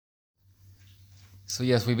So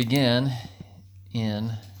yes, we're going to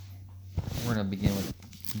begin with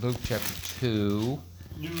Luke chapter 2,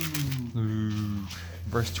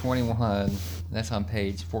 verse 21. That's on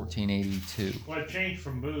page 1482. Well, it changed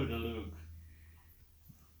from boo to Luke.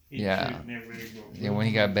 Yeah, when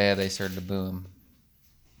he got bad, they started to boo him.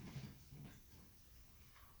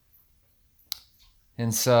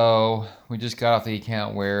 And so we just got off the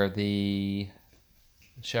account where the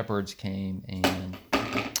shepherds came and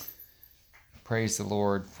praised the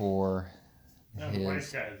Lord for his... The white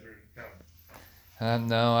guys are coming.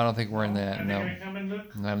 No, I don't think we're in that. Are they going to come in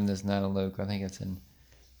Luke? Not in this, not in Luke. I think it's in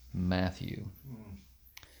Matthew.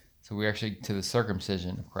 So we're actually to the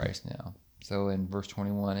circumcision of Christ now. So in verse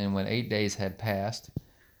 21, and when 8 days had passed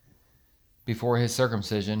before his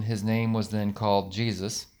circumcision, his name was then called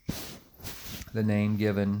Jesus, the name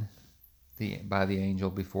given by the angel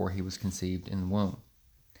before he was conceived in the womb.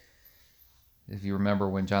 If you remember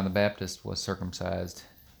when John the Baptist was circumcised,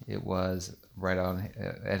 it was right on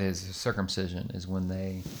at his circumcision is when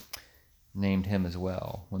they named him as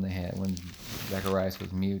well. When Zacharias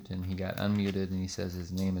was mute and he got unmuted and he says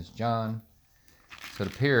his name is John. So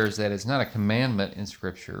it appears that it's not a commandment in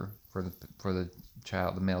Scripture for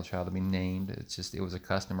the male child to be named. It's just it was a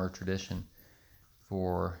custom or tradition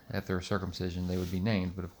for at their circumcision they would be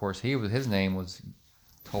named. But of course his name was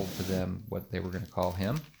told to them what they were going to call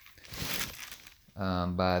him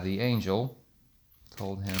by the angel.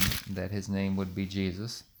 Told him that his name would be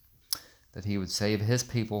Jesus, that he would save his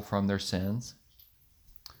people from their sins.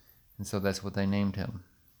 And so that's what they named him.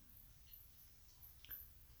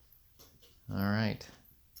 All right.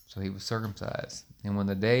 So he was circumcised. And when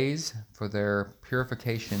the days for their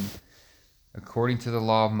purification according to the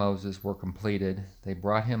law of Moses were completed, they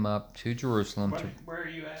brought him up to Jerusalem. Where are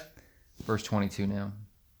you at? Verse 22 now.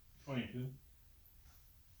 22.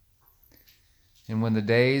 And when the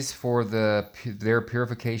days for their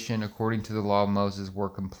purification according to the law of Moses were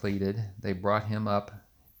completed, they brought him up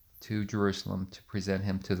to Jerusalem to present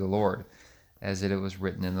him to the Lord, as it was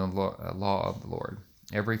written in the law of the Lord.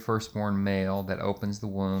 Every firstborn male that opens the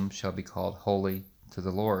womb shall be called holy to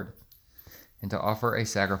the Lord, and to offer a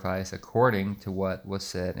sacrifice according to what was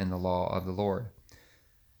said in the law of the Lord.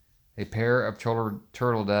 A pair of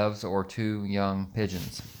turtle doves or 2 young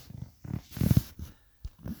pigeons.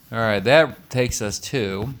 All right, that takes us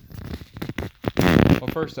to... Well,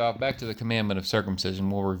 first off, back to the commandment of circumcision.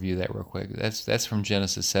 We'll review that real quick. That's from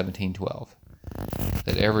Genesis 17:12.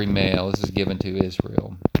 That every male, this is given to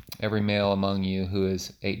Israel, every male among you who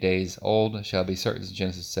is 8 days old shall be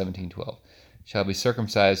Genesis 17:12, shall be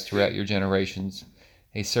circumcised throughout your generations.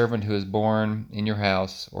 A servant who is born in your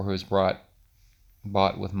house or who is bought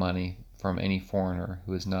with money from any foreigner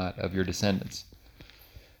who is not of your descendants.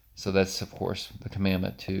 So that's, of course, the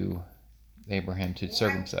commandment to Abraham to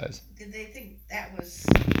circumcise. Did they think that was...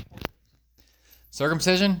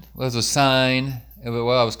 Circumcision was a sign.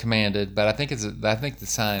 Well, it was commanded, but I think the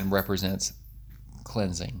sign represents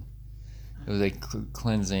cleansing. It was a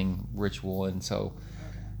cleansing ritual, and so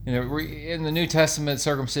in the New Testament,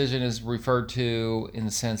 circumcision is referred to in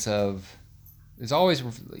the sense of it's always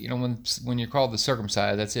when you're called the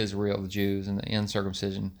circumcised, that's Israel, the Jews, and the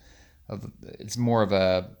uncircumcision. It's more of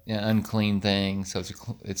an unclean thing, so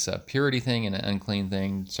it's a purity thing and an unclean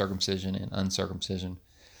thing, circumcision and uncircumcision.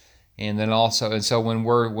 And then also, and so when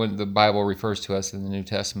the Bible refers to us in the New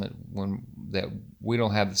Testament, that we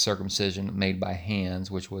don't have the circumcision made by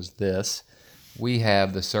hands, which was this, we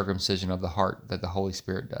have the circumcision of the heart that the Holy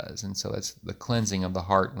Spirit does. And so that's the cleansing of the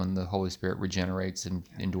heart when the Holy Spirit regenerates and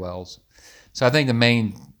indwells. So I think the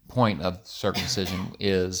main point of circumcision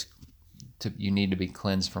is you need to be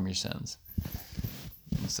cleansed from your sins.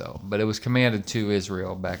 And so, but it was commanded to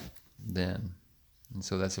Israel back then. And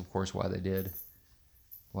so that's, of course, why they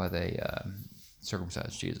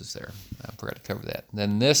circumcised Jesus there. I forgot to cover that.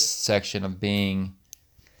 Then this section of being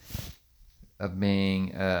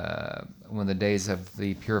when the days of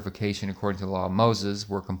the purification according to the law of Moses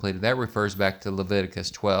were completed, that refers back to Leviticus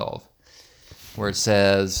 12, where it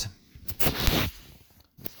says,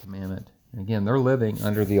 commandment. And again, they're living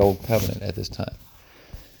under the old covenant at this time.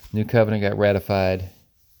 New covenant got ratified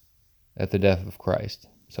at the death of Christ.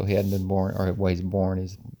 So he hadn't been born, or well, he's born,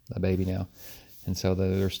 he's a baby now. And so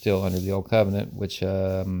they're still under the old covenant, which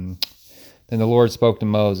then the Lord spoke to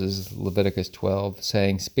Moses, Leviticus 12,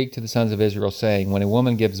 saying, "Speak to the sons of Israel, saying, when a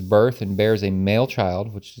woman gives birth and bears a male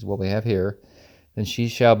child," which is what we have here, "then she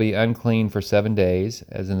shall be unclean for 7 days,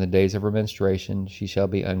 as in the days of her menstruation she shall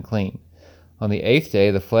be unclean. On the 8th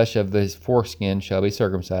day, the flesh of his foreskin shall be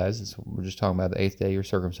circumcised." We're just talking about the 8th day you're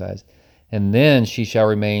circumcised. "And then she shall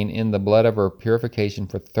remain in the blood of her purification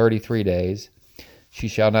for 33 days. She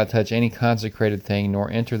shall not touch any consecrated thing, nor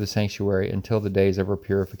enter the sanctuary until the days of her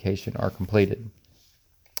purification are completed.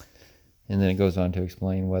 And then it goes on to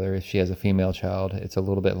explain whether if she has a female child, it's a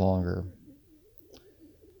little bit longer.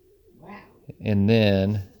 Wow. And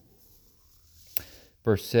then,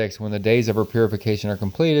 verse 6, when the days of her purification are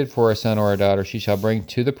completed for a son or a daughter, she shall bring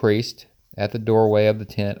to the priest at the doorway of the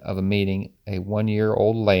tent of a meeting a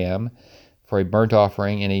 1-year-old lamb for a burnt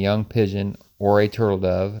offering, and a young pigeon or a turtle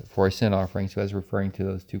dove for a sin offering. So that's referring to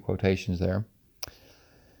those two quotations there.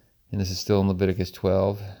 And this is still in Leviticus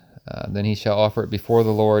 12. Then he shall offer it before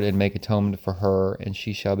the Lord and make atonement for her, and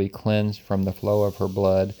she shall be cleansed from the flow of her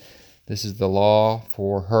blood. This is the law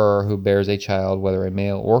for her who bears a child, whether a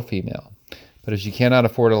male or female. But if she cannot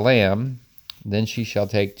afford a lamb, then she shall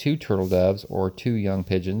take 2 turtle doves or 2 young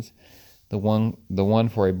pigeons, the one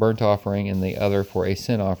for a burnt offering and the other for a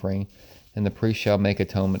sin offering, and the priest shall make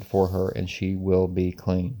atonement for her, and she will be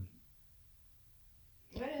clean.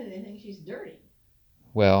 Why do they think she's dirty?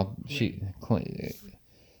 Well,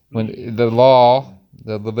 when the law,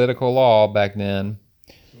 the Levitical law back then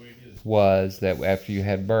was that after you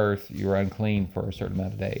had birth, you were unclean for a certain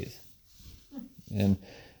amount of days. And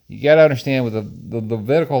you got to understand with the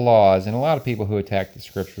Levitical laws, and a lot of people who attack the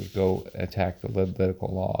scriptures go attack the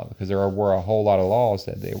Levitical law because there were a whole lot of laws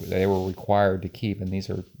that they were required to keep, and these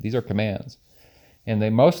are commands. And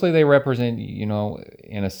they represent,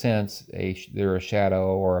 in a sense, they're a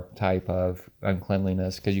shadow or a type of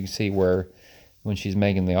uncleanliness, because you can see where when she's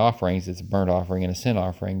making the offerings, it's a burnt offering and a sin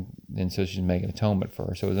offering, and so she's making atonement for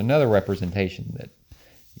her. So it was another representation that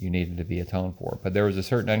you needed to be atoned for. But there was a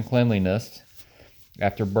certain uncleanliness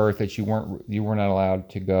after birth that you were not allowed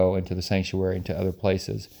to go into the sanctuary, into other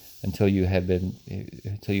places, until you had done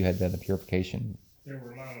the purification. There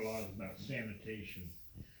were a lot of laws about sanitation,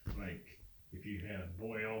 like if you had a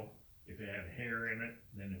boil, if it had hair in it,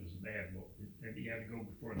 then it was bad. Then you had to go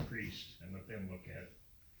before the priest and let them look at it.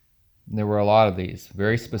 There were a lot of these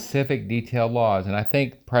very specific, detailed laws, and I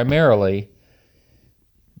think primarily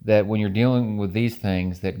that when you're dealing with these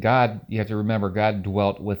things, that God, you have to remember, God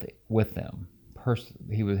dwelt with them.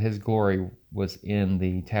 His glory was in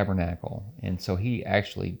the tabernacle, and so he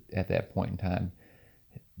actually, at that point in time,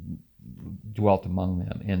 dwelt among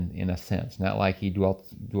them in a sense. Not like he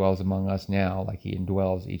dwells among us now, like he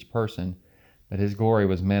indwells each person, but his glory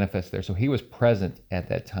was manifest there. So he was present at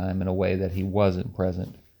that time in a way that he wasn't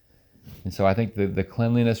present. And so I think the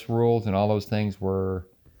cleanliness rules and all those things were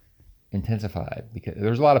intensified, because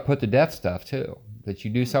there's a lot of put to death stuff too. That you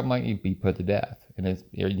do something like you'd be put to death, and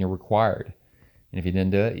you're required. And if you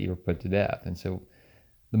didn't do it, you were put to death. And so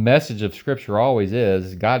the message of Scripture always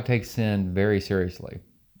is God takes sin very seriously.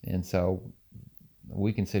 And so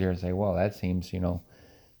we can sit here and say, well, that seems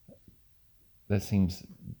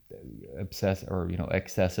obsessive or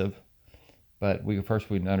excessive. But we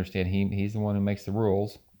understand he's the one who makes the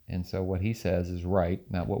rules. And so what he says is right,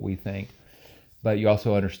 not what we think. But you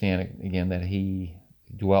also understand, again, that he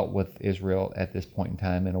dwelt with Israel at this point in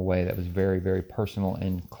time in a way that was very, very personal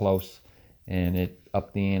and close, and it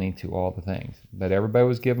upped the ante to all the things. But everybody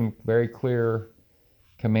was given very clear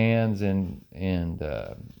commands, and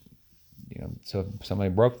so if somebody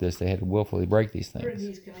broke this, they had to willfully break these things. Where did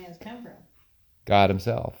these commands come from? God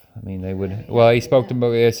himself. I mean, they would. Well, he spoke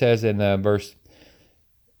to. It says in verse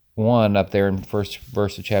 1 up there in the first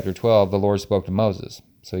verse of chapter 12, the Lord spoke to Moses.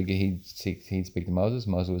 So he'd speak to Moses.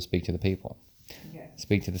 Moses would speak to the people. Okay.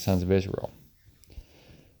 Speak to the sons of Israel.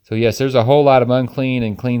 So yes, there's a whole lot of unclean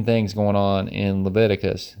and clean things going on in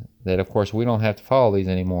Leviticus that, of course, we don't have to follow these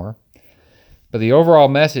anymore. But the overall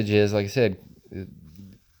message is, like I said,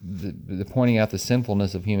 the pointing out the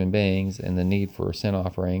sinfulness of human beings and the need for a sin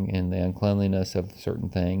offering and the uncleanliness of certain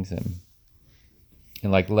things, and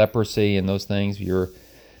like leprosy and those things.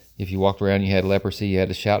 If you walked around and you had leprosy, you had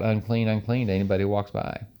to shout unclean, unclean to anybody who walks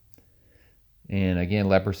by. And again,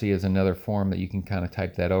 leprosy is another form that you can kind of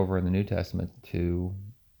type that over in the New Testament to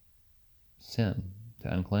sin,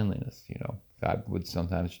 to uncleanliness. God would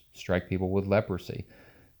sometimes strike people with leprosy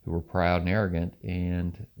who were proud and arrogant,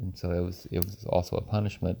 and so it was also a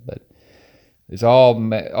punishment. But it's all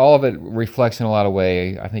of it reflects in a lot of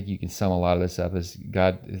ways. I think you can sum a lot of this up as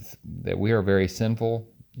that we are very sinful,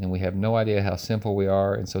 and we have no idea how sinful we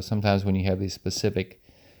are. And so sometimes when you have these specific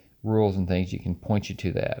rules and things, you can point you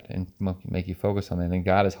to that and make you focus on that. And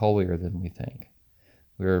God is holier than we think.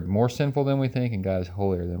 We're more sinful than we think, and God is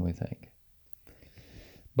holier than we think.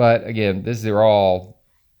 But again, they're all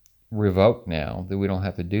revoked now, that we don't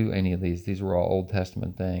have to do any of these. These were all Old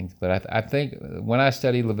Testament things. But I think when I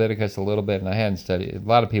studied Leviticus a little bit, and I hadn't studied, a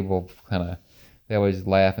lot of people kind of they always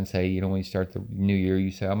laugh and say, when you start the new year,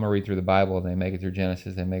 you say, I'm going to read through the Bible, and they make it through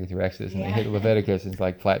Genesis, they make it through Exodus, and they hit Leviticus, and it's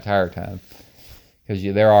like flat tire time. Because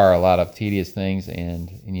there are a lot of tedious things, and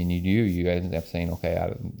you end up saying,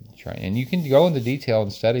 okay, try. And you can go into detail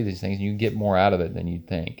and study these things, and you get more out of it than you'd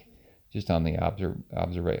think, just on the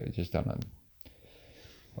observation, just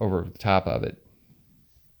over the top of it.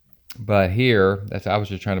 But here, I was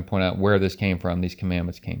just trying to point out where this came from, these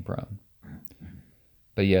commandments came from.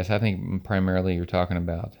 But yes, I think primarily you're talking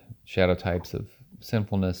about shadow types of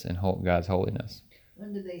sinfulness and God's holiness.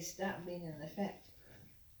 When did they stop being in effect?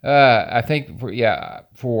 I think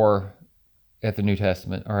for at the New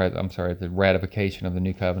Testament, or at the ratification of the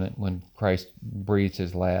New Covenant, when Christ breathed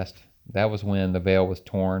his last, that was when the veil was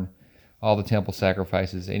torn. All the temple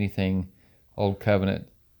sacrifices, anything Old Covenant,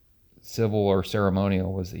 civil or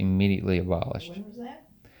ceremonial, was immediately abolished. When was that?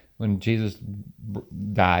 When Jesus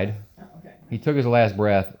died, Oh, okay. he took his last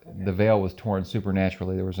breath, the veil was torn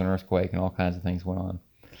supernaturally. There was an earthquake and all kinds of things went on.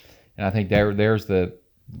 And I think there's the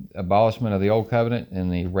abolishment of the Old Covenant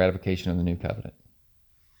and the ratification of the New Covenant.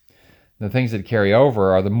 The things that carry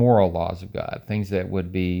over are the moral laws of God, things that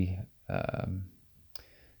would be,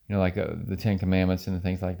 like the Ten Commandments and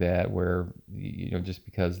things like that, where, just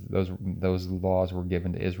because those laws were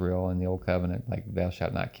given to Israel in the Old Covenant, like thou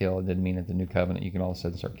shalt not kill, it didn't mean that the New Covenant you can all of a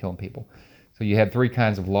sudden start killing people. So you had three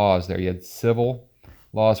kinds of laws there. You had civil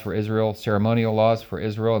laws for Israel, ceremonial laws for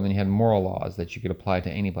Israel, and then you had moral laws that you could apply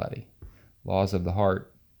to anybody, laws of the heart.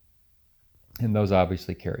 And those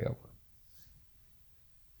obviously carry over.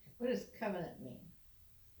 What does covenant mean?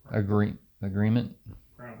 Agreement?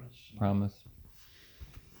 Promise.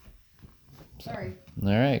 Sorry. All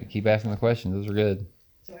right, keep asking the questions. Those are good.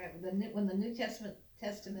 So when the New Testament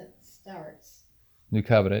starts, New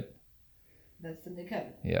Covenant. that's the New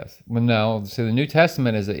Covenant. Yes. Well, no. So the New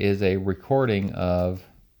Testament is a recording of.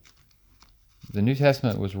 The New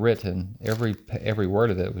Testament was written. Every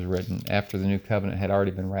word of it was written after the New Covenant had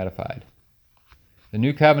already been ratified. The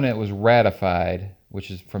New Covenant was ratified,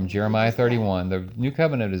 which is from Jeremiah 31. The New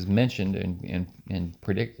Covenant is mentioned and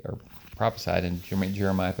prophesied in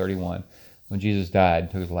Jeremiah 31 when Jesus died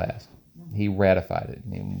and took his last. He ratified it. I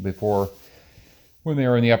mean, before, when they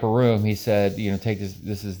were in the upper room, he said, take this.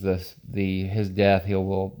 This is his death.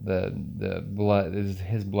 The blood. This is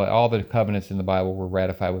his blood. All the covenants in the Bible were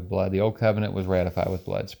ratified with blood. The Old Covenant was ratified with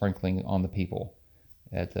blood, sprinkling on the people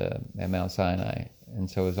at Mount Sinai, and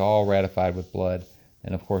so it was all ratified with blood.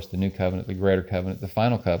 And of course, the New Covenant, the Greater Covenant, the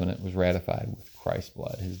Final Covenant, was ratified with Christ's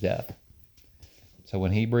blood, his death. So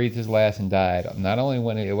when he breathed his last and died, not only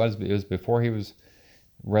when it was before he was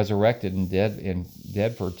resurrected and dead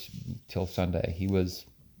till Sunday.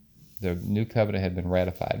 The New Covenant had been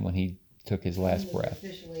ratified when he took his last breath.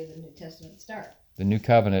 Officially, the New Testament start. The New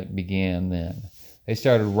Covenant began then. They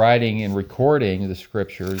started writing and recording the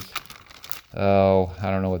scriptures. Oh, I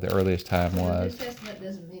don't know what the earliest time was. The New Testament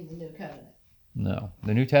doesn't mean the New Covenant. No,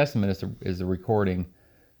 the New Testament is the recording.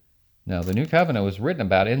 No, the New Covenant was written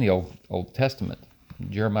about in the Old Testament.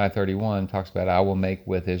 Jeremiah 31 talks about, I will make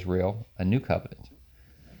with Israel a new covenant.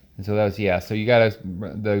 And so so you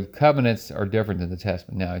the covenants are different than the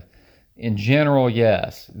Testament. Now, in general,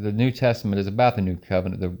 yes, the New Testament is about the New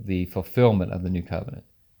Covenant, the fulfillment of the New Covenant.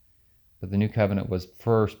 But the New Covenant was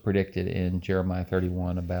first predicted in Jeremiah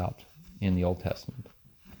 31 about in the Old Testament.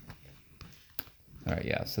 All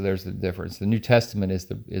right, so there's the difference. The New Testament is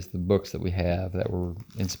the books that we have that were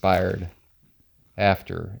inspired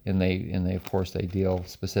after, and they of course they deal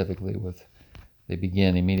specifically with. They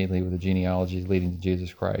begin immediately with the genealogies leading to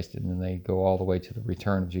Jesus Christ, and then they go all the way to the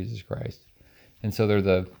return of Jesus Christ. And so they're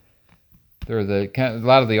a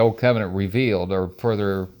lot of the Old Covenant revealed or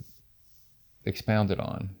further expounded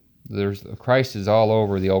on. Christ is all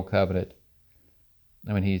over the Old Covenant.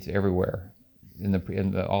 I mean, he's everywhere.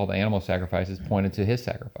 All the animal sacrifices pointed to his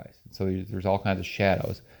sacrifice. So there's all kinds of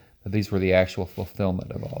shadows, but these were the actual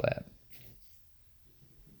fulfillment of all that.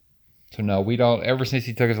 So no, we don't. Ever since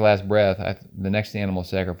he took his last breath, the next animal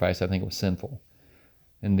sacrifice I think was sinful,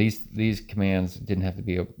 and these commands didn't have to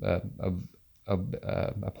be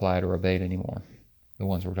applied or obeyed anymore. The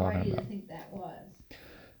ones we're talking about. Why do you think that was?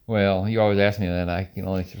 Well, you always ask me that. I can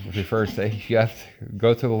only refer to say you have to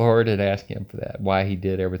go to the Lord and ask Him for that. Why He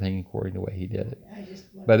did everything according to the way He did it.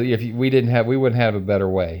 But if we wouldn't have a better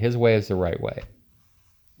way. His way is the right way.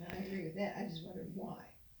 I agree with that. I just wondered why.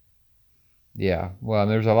 Yeah, well,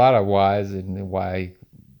 there's a lot of whys and why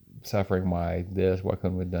suffering, why this, why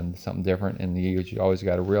couldn't we have done something different? And you always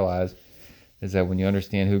got to realize is that when you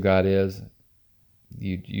understand who God is,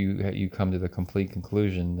 you come to the complete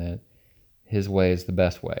conclusion that His way is the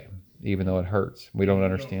best way, even though it hurts. We don't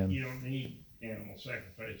understand. You don't need animal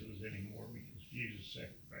sacrifices anymore because Jesus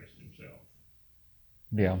sacrificed himself.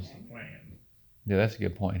 Yeah. That's the plan. Yeah, that's a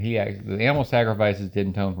good point. The animal sacrifices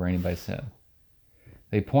didn't atone for anybody's sin.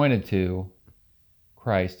 They pointed to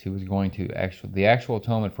Christ, who was going to the actual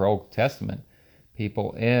atonement for Old Testament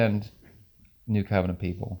people and New Covenant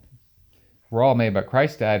people. We're all made, but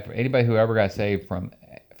Christ died for anybody who ever got saved from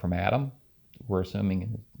Adam. We're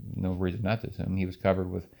assuming, no reason not to assume, he was covered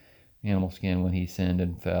with animal skin when he sinned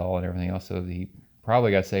and fell and everything else. So he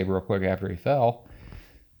probably got saved real quick after he fell.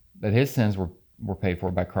 But his sins were paid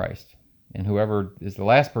for by Christ. And whoever is the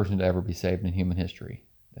last person to ever be saved in human history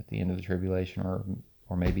at the end of the tribulation,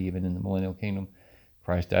 or maybe even in the millennial kingdom,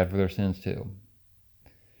 Christ died for their sins too.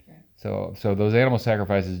 Okay. So those animal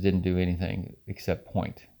sacrifices didn't do anything except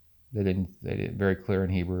point. They didn't very clear in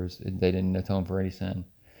Hebrews. They didn't atone for any sin.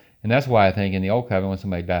 And that's why I think in the Old Covenant, when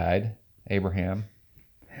somebody died, Abraham,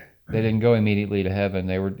 they didn't go immediately to heaven.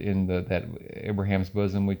 They were in that Abraham's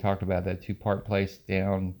bosom. We talked about that 2-part place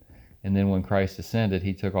down. And then when Christ ascended,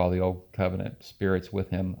 he took all the Old Covenant spirits with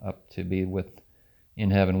him up to be in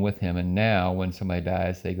heaven with him. And now when somebody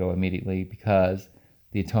dies, they go immediately because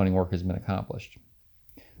the atoning work has been accomplished.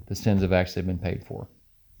 The sins have actually been paid for.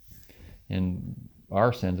 And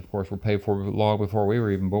our sins, of course, were paid for long before we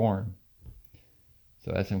were even born.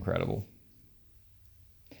 So that's incredible.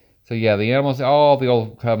 So yeah, the animals, all the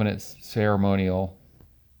Old Covenant's ceremonial.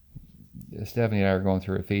 Stephanie and I are going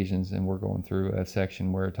through Ephesians, and we're going through a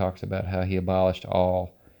section where it talks about how he abolished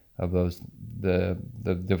all of those, the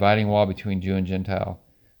dividing wall between Jew and Gentile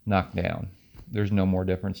knocked down. There's no more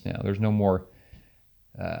difference now. There's no more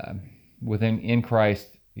in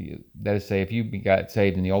Christ. That is to say, if you got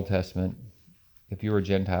saved in the Old Testament, if you were a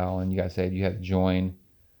Gentile and you got saved, you had to join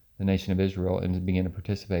the nation of Israel and begin to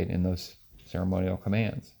participate in those ceremonial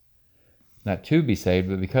commands. Not to be saved,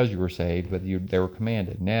 but because you were saved, but they were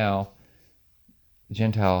commanded. Now, the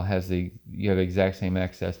Gentile you have the exact same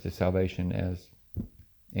access to salvation as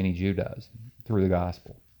any Jew does through the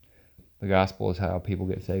gospel. The gospel is how people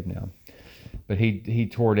get saved now. But he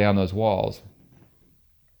tore down those walls.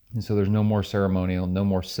 And so there's no more ceremonial, no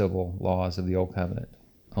more civil laws of the Old Covenant.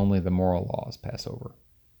 Only the moral laws pass over.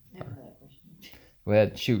 I have another question. Go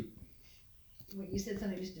ahead, shoot. Well, you said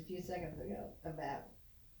something just a few seconds ago about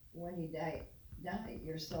when you die,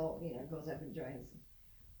 your soul, goes up and joins.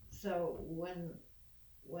 So when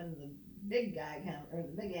the big guy comes, or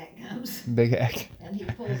the big act comes, Big act. and he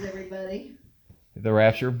pulls everybody, The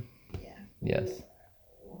rapture? yeah. Yes.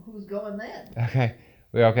 Who's going then? Okay.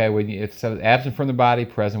 Well, okay. It's absent from the body,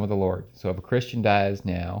 present with the Lord. So if a Christian dies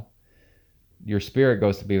now, your spirit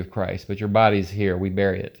goes to be with Christ, but your body's here. We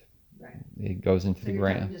bury it. Right. It goes into the You're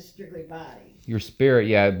ground. talking just strictly body. Your spirit,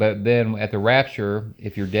 yeah, but then at the rapture,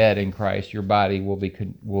 if you're dead in Christ, your body will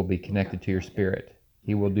be connected to your spirit.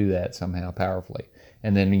 He will do that somehow powerfully,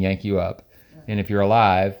 and then yank you up. And if you're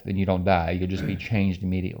alive, then you don't die. You'll just be changed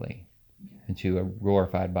immediately into a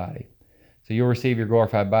glorified body. So you'll receive your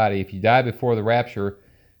glorified body. If you die before the rapture,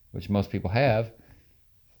 which most people have,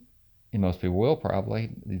 and most people will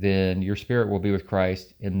probably, then your spirit will be with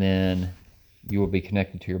Christ, and then you will be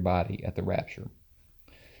connected to your body at the rapture.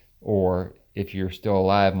 Or if you're still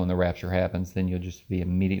alive when the rapture happens, then you'll just be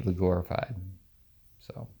immediately glorified.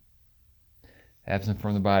 So, absent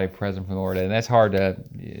from the body, present from the Lord. And that's hard to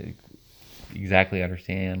exactly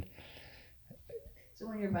understand. So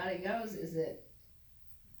when your body goes, is it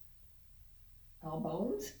all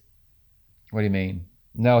bones? What do you mean?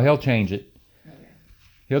 No, he'll change it. Okay.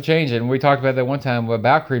 He'll change it. And we talked about that one time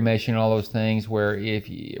about cremation and all those things where if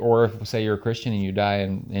say you're a Christian and you die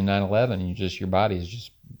in 9/11 and your body is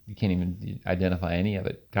just, you can't even identify any of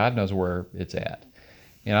it. God knows where it's at.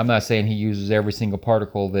 And I'm not saying he uses every single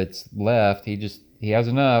particle that's left. He has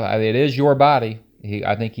enough. It is your body.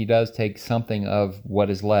 I think he does take something of what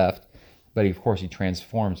is left, but of course he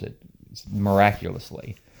transforms it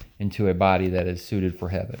miraculously into a body that is suited for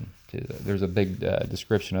heaven. There's a big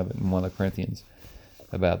description of it in one of the Corinthians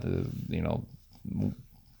about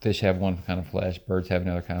fish have one kind of flesh, birds have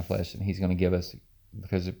another kind of flesh, and he's going to give us,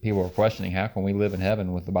 because people are questioning, how can we live in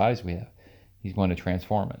heaven with the bodies we have? He's going to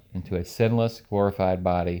transform it into a sinless, glorified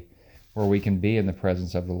body where we can be in the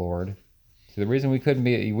presence of the Lord. So the reason we'd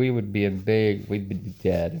be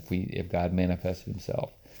dead if God manifested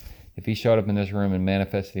himself. If he showed up in this room and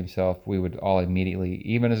manifested himself, we would all immediately,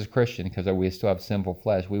 even as a Christian, because we still have sinful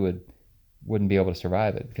flesh, we wouldn't be able to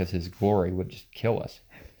survive it because his glory would just kill us.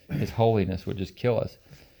 His holiness would just kill us.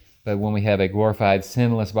 But when we have a glorified,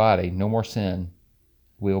 sinless body, no more sin,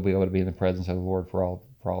 we'll be able to be in the presence of the Lord for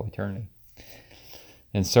all eternity.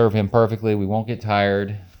 And serve him perfectly. We won't get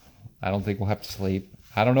tired. I don't think we'll have to sleep.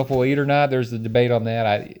 I don't know if we'll eat or not. There's a debate on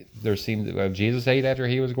that. there seems Jesus ate after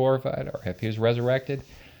he was glorified or if he was resurrected.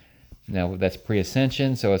 Now that's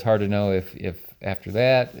pre-ascension, so it's hard to know if after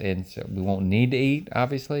that, and so we won't need to eat,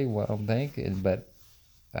 obviously. Well, I don't think, but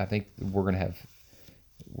I think we're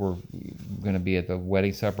gonna be at the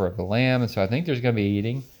wedding supper of the Lamb, and so I think there's gonna be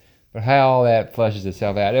eating. But how all that fleshes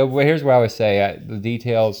itself out, here's what I would say: the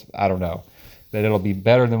details, I don't know, but it'll be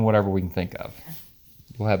better than whatever we can think of.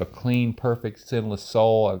 We'll have a clean, perfect, sinless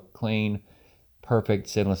soul, a clean, perfect,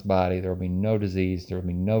 sinless body. There will be no disease. There will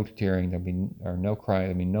be no tearing. There will be no crying.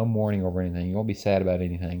 There will be no mourning over anything. You won't be sad about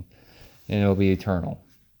anything, and it will be eternal.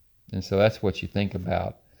 And so that's what you think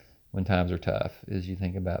about when times are tough. Is you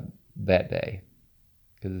think about that day,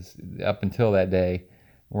 because up until that day,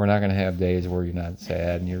 we're not going to have days where you're not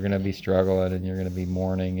sad, and you're going to be struggling, and you're going to be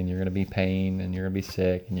mourning, and you're going to be pain, and you're going to be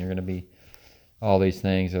sick, and you're going to be all these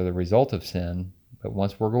things are the result of sin. But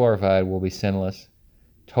once we're glorified, we'll be sinless,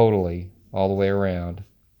 totally, all the way around,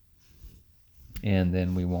 and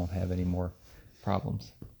then we won't have any more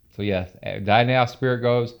problems. So yeah, die now, spirit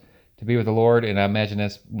goes to be with the Lord, and I imagine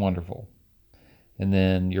that's wonderful. And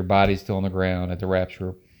then your body's still on the ground at the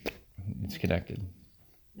rapture. It's connected.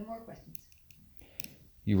 No more questions.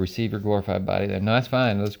 You receive your glorified body. No, that's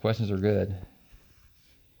fine. Those questions are good.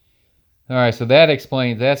 All right, so that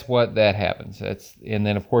explains, that's what that happens. And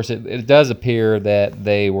then, of course, it does appear that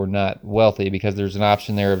they were not wealthy because there's an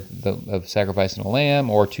option there of sacrificing a lamb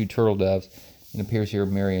or 2 turtle doves. It appears here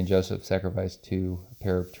Mary and Joseph sacrificed a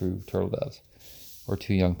pair of true turtle doves or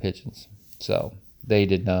 2 young pigeons. So they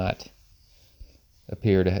did not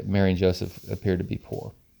Mary and Joseph appeared to be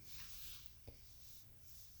poor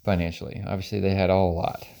financially. Obviously, they had a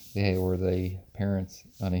lot. They were the parents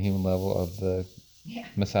on a human level of the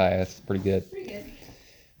Messiah. That's pretty good. Pretty good.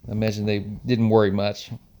 I imagine they didn't worry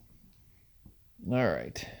much. All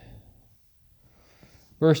right.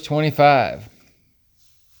 Verse 25.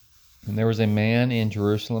 And there was a man in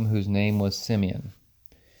Jerusalem whose name was Simeon.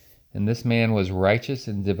 And this man was righteous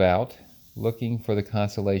and devout, looking for the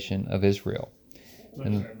consolation of Israel. What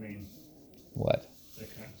does that mean? What? The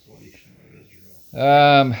consolation of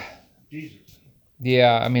Israel. Jesus.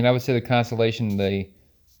 Yeah, I mean, I would say the consolation,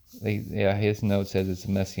 his note says it's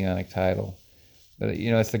a messianic title. But,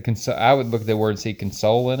 it's I would look at the word and see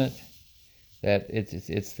console in it. That it's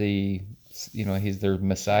the, he's their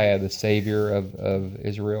Messiah, the Savior of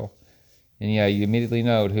Israel. And yeah, you immediately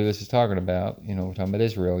note who this is talking about. We're talking about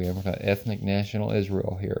Israel. We're talking about ethnic national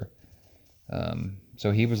Israel here. So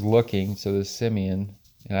he was looking, so this Simeon,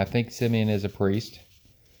 and I think Simeon is a priest.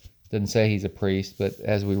 Doesn't say he's a priest, but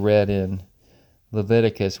as we read in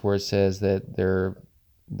Leviticus where it says that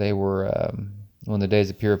they were, on the days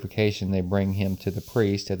of purification, they bring him to the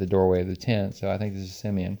priest at the doorway of the tent. So I think this is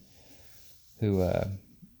Simeon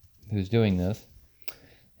who's doing this.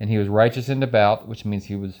 And he was righteous and devout, which means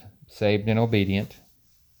he was saved and obedient.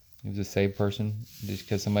 He was a saved person. Just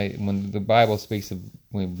because when the Bible speaks of,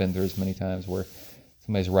 we've been through this many times, where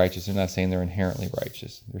somebody's righteous, they're not saying they're inherently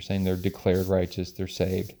righteous. They're saying they're declared righteous, they're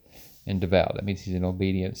saved and devout. That means he's an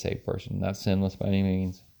obedient, saved person, not sinless by any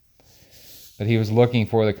means. But he was looking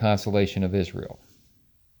for the consolation of Israel.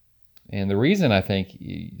 And the reason, I think,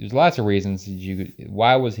 there's lots of reasons.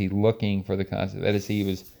 Why was he looking for the consolation? That is, he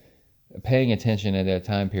was paying attention at that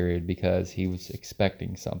time period because he was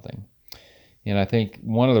expecting something. And I think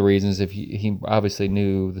one of the reasons, he obviously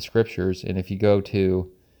knew the scriptures, and if you go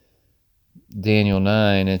to Daniel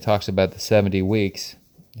 9, it talks about the 70 weeks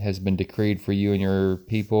has been decreed for you and your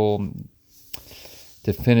people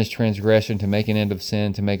to finish transgression, to make an end of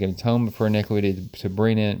sin, to make an atonement for iniquity, to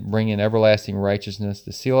bring in everlasting righteousness,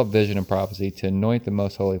 to seal up vision and prophecy, to anoint the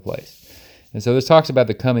most holy place. And so this talks about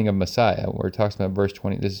the coming of Messiah, where it talks about verse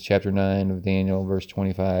 20. This is chapter 9 of Daniel, verse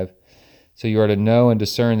 25. So you are to know and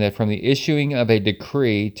discern that from the issuing of a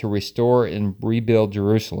decree to restore and rebuild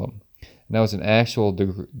Jerusalem, and that was an actual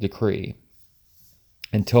decree,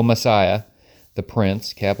 until Messiah, the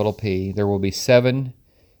Prince, capital P, there will be 7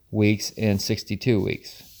 weeks and 62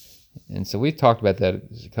 weeks. And so we've talked about that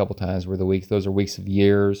a couple times, where those are weeks of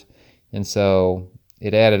years. And so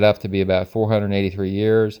it added up to be about 483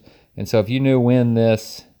 years. And so if you knew when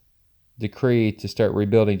this decree to start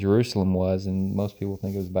rebuilding Jerusalem was, and most people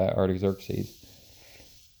think it was by Artaxerxes,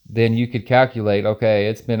 then you could calculate, okay,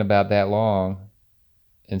 it's been about that long,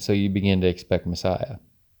 and so you begin to expect Messiah.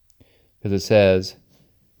 Because it says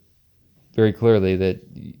very clearly that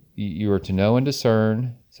you are to know and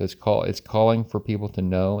discern, so it's calling for people to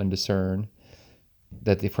know and discern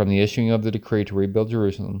that from the issuing of the decree to rebuild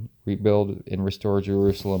and restore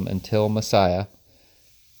Jerusalem until Messiah,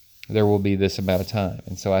 there will be this amount of time.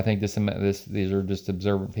 And so I think these are just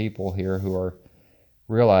observant people here who are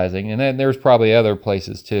realizing. And then there's probably other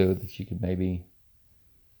places too that you could maybe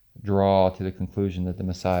draw to the conclusion that the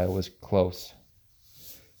Messiah was close.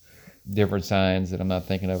 Different signs that I'm not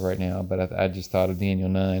thinking of right now, but I just thought of Daniel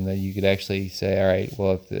 9, that you could actually say, all right,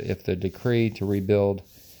 well, if the decree to rebuild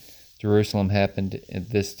Jerusalem happened at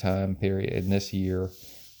this time period, in this year,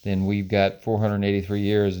 then we've got 483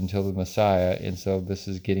 years until the Messiah, and so this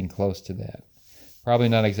is getting close to that. Probably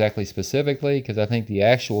not exactly specifically, because I think the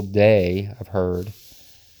actual day, I've heard,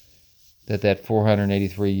 that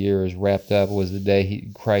 483 years wrapped up was the day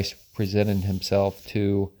Christ presented himself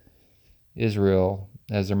to Israel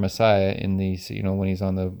as their Messiah in these, when he's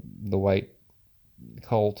on the white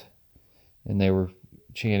colt, and they were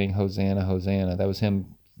chanting, Hosanna, Hosanna. That was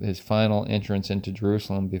his final entrance into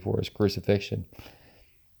Jerusalem before his crucifixion.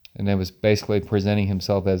 And that was basically presenting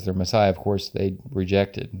himself as their Messiah. Of course, they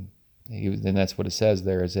rejected. And that's what it says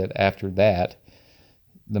there, is that after that,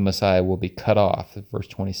 the Messiah will be cut off, verse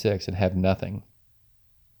 26, and have nothing.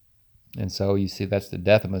 And so you see, that's the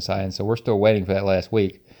death of Messiah. And so we're still waiting for that last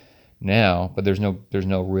week now, but there's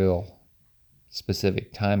no real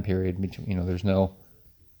specific time period between. There's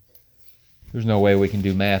no way we can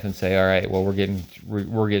do math and say, all right, well,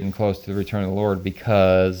 we're getting close to the return of the Lord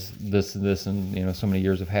because this and so many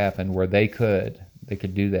years have happened, where they could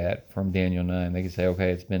do that from Daniel 9. They could say,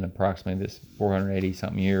 okay, it's been approximately this 480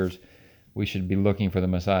 something years, we should be looking for the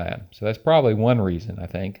Messiah. So that's probably one reason, I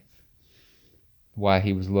think, why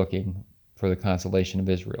he was looking for the consolation of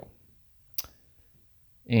Israel.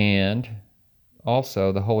 And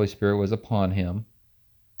also the Holy Spirit was upon him.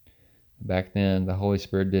 Back then, the Holy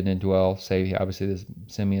Spirit didn't indwell. Obviously,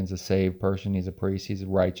 Simeon's a saved person. He's a priest. He's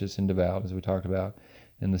righteous and devout, as we talked about.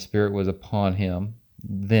 And the Spirit was upon him.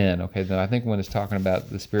 Then I think when it's talking about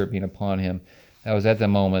the Spirit being upon him, that was at the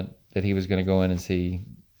moment that he was going to go in and see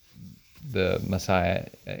the Messiah,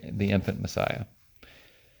 the infant Messiah.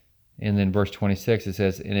 And then verse 26, it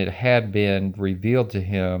says, and it had been revealed to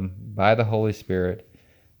him by the Holy Spirit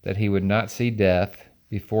that he would not see death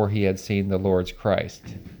before he had seen the Lord's Christ.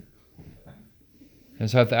 And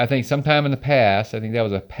so I think sometime in the past, I think that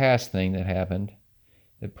was a past thing that happened,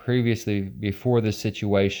 that previously, before this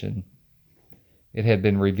situation, it had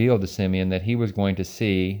been revealed to Simeon that he was going to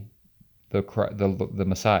see the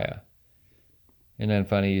Messiah. And then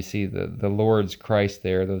funny, you see the Lord's Christ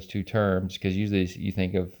there, those two terms, because usually you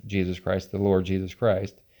think of Jesus Christ, the Lord Jesus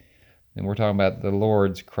Christ. And we're talking about the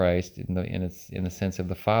Lord's Christ in the sense of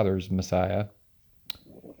the Father's Messiah.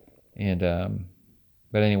 And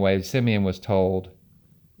but anyway, Simeon was told,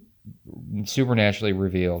 supernaturally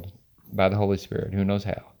revealed by the Holy Spirit, who knows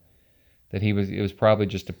how, that it was probably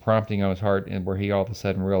just a prompting on his heart, and where he all of a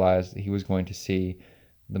sudden realized that he was going to see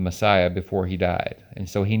the Messiah before he died. And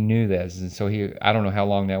so he knew this, and so I don't know how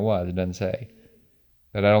long that was, it doesn't say.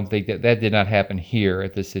 But I don't think that did not happen here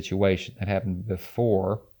at this situation. That happened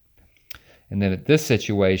before. And then at this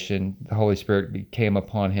situation, the Holy Spirit came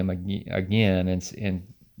upon him again and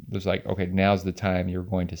was like, okay, now's the time you're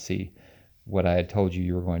going to see what I had told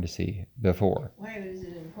you were going to see before. Why was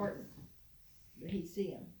it important that he see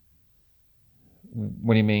him?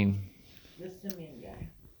 What do you mean? The Simeon guy.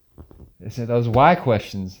 So those why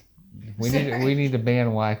questions. We need to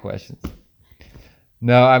ban why questions.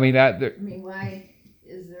 No, I mean why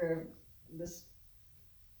is there this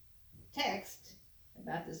text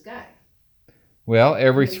about this guy? Well,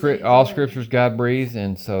 all scripture's God breathed,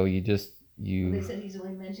 and so you. Well, they said he's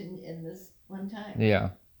only mentioned in this one time. Yeah.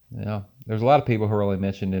 There's a lot of people who are only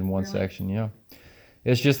mentioned in one section. Yeah,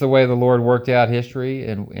 it's just the way the Lord worked out history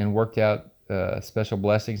and worked out special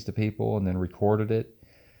blessings to people, and then recorded it,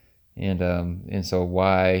 and so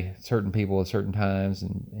why certain people at certain times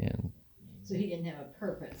and. So he didn't have a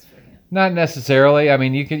purpose for him. Not necessarily. I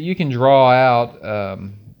mean, you can draw out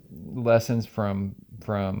lessons from.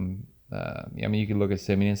 You could look at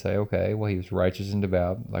Simeon and say, okay, well, he was righteous and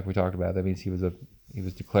devout, like we talked about. That means he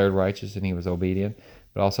was declared righteous and he was obedient.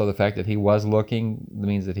 But also the fact that he was looking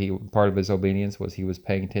means that part of his obedience was he was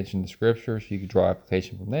paying attention to Scripture. So you could draw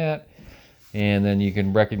application from that, and then you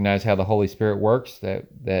can recognize how the Holy Spirit works. That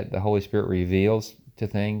the Holy Spirit reveals to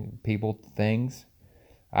people things.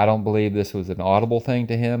 I don't believe this was an audible thing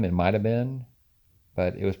to him. It might have been,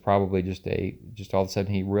 but it was probably just all of a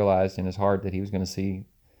sudden he realized in his heart that he was going to see.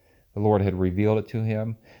 The Lord had revealed it to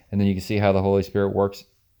him, and then you can see how the Holy Spirit works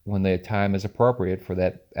when the time is appropriate for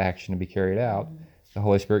that action to be carried out. Mm-hmm. The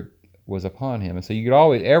Holy Spirit was upon him, and so you could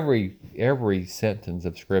always every sentence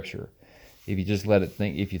of Scripture, if you just let it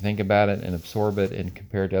think, if you think about it and absorb it and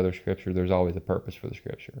compare it to other Scripture, there's always a purpose for the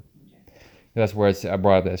Scripture. Okay. That's where I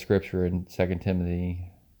brought up that Scripture in 2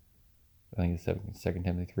 Timothy I think it's 2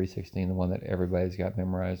 Timothy 3:16, the one that everybody's got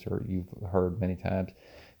memorized or you've heard many times,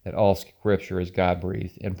 that all Scripture is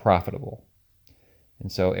God-breathed and profitable.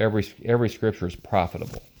 And so every Scripture is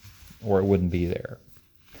profitable, or it wouldn't be there.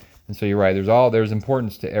 And so you're right. There's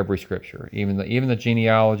importance to every Scripture, even the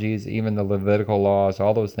genealogies, even the Levitical laws.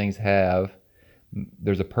 All those things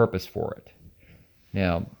there's a purpose for it.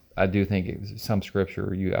 Now, I do think some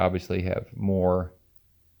Scripture you obviously have more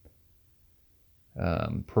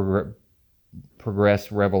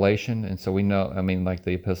progressed revelation, and so we know. I mean, like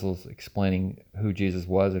the epistles explaining who Jesus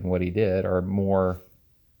was and what he did are more.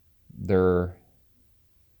 They're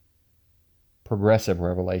progressive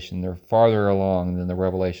revelation. They're farther along than the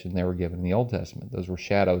revelation they were given in the Old Testament. Those were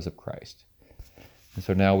shadows of Christ. And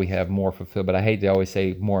so now we have more fulfilled. But I hate to always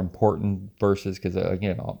say more important verses because,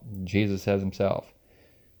 again, Jesus says himself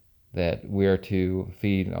that we are to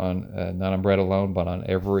feed on, not on bread alone, but on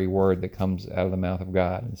every word that comes out of the mouth of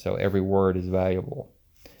God. And so every word is valuable.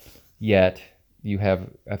 Yet,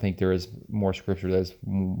 I think there is more Scripture that's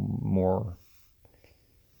more...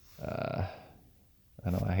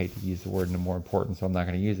 I hate to use the word more important, so I'm not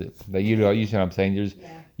going to use it. But you know what I'm saying.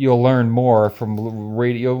 You'll learn more from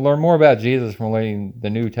reading. You'll learn more about Jesus from reading the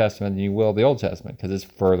New Testament than you will the Old Testament because it's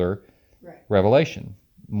further revelation.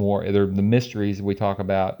 More the mysteries we talk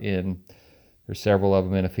about there's several of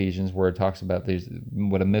them in Ephesians where it talks about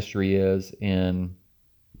what a mystery is in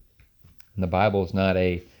the Bible. It's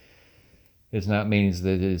not means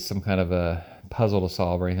that it's some kind of a puzzle to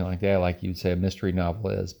solve or anything like that, like you'd say a mystery novel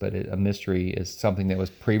is, but a mystery is something that was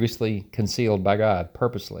previously concealed by God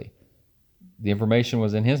purposely. The information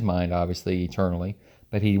was in his mind, obviously, eternally,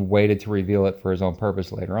 but he waited to reveal it for his own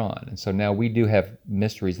purpose later on. And so now we do have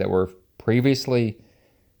mysteries that were previously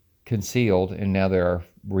concealed, and now they are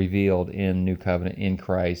revealed in New Covenant, in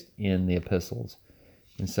Christ, in the epistles.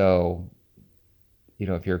 And so,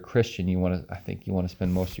 if you're a Christian, I think you want to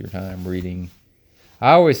spend most of your time reading.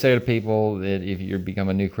 I always say to people that if you become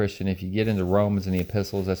a new Christian, if you get into Romans and the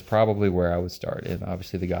epistles, that's probably where I would start, and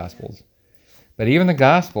obviously the Gospels. But even the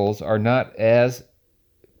Gospels are not as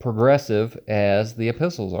progressive as the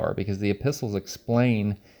epistles are, because the epistles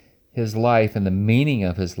explain his life and the meaning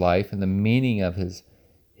of his life and the meaning of his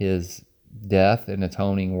death and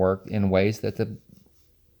atoning work in ways that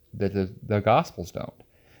the Gospels don't.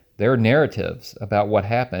 They're narratives about what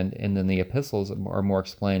happened, and then the epistles are more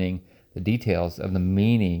explaining the details of the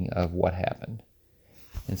meaning of what happened.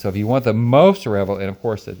 And so if you want the most and of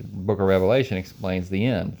course the book of Revelation explains the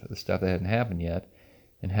end, the stuff that hadn't happened yet,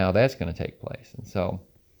 and how that's going to take place. And so,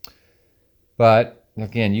 but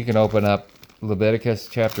again, you can open up Leviticus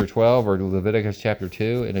chapter 12 or Leviticus chapter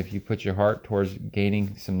 2, and if you put your heart towards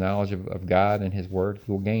gaining some knowledge of God and his word,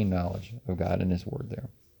 you'll gain knowledge of God and his word there.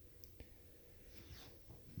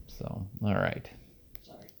 So, all right.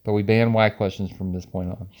 Sorry. But we ban why questions from this point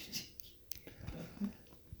on.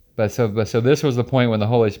 But so this was the point when the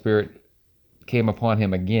Holy Spirit came upon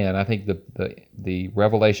him again. I think the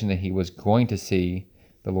revelation that he was going to see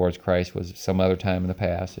the Lord's Christ was some other time in the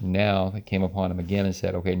past, and now it came upon him again and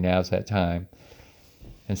said, okay, now's that time.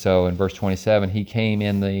 And so in verse 27, he came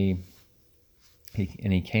in the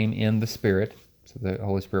Spirit. So the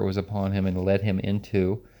Holy Spirit was upon him and led him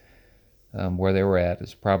into where they were at.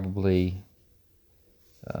 It's probably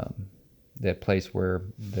that place where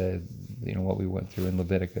what we went through in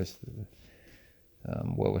Leviticus,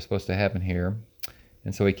 what was supposed to happen here.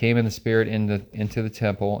 And so he came in the Spirit into the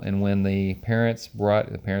temple, and when the parents,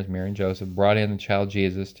 Mary and Joseph, brought in the child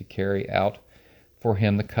Jesus to carry out for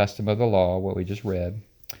him the custom of the law, what we just read,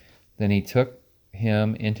 then he took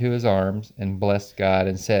him into his arms and blessed God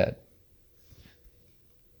and said.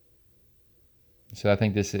 So I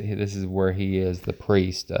think this is where he is the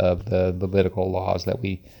priest of the Levitical laws that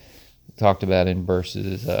we talked about in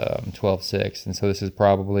verses 12:6. And so this is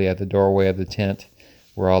probably at the doorway of the tent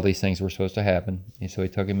where all these things were supposed to happen. And so he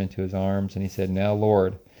took him into his arms and he said, now,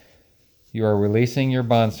 Lord, you are releasing your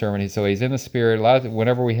bondservant. So he's in the Spirit.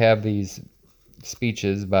 Whenever we have these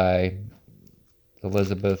speeches by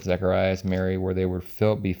Elizabeth, Zacharias, Mary, where they would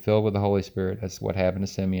be filled with the Holy Spirit, that's what happened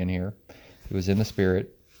to Simeon here. He was in the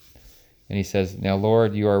Spirit. And he says, now,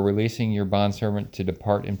 Lord, you are releasing your bondservant to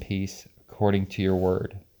depart in peace according to your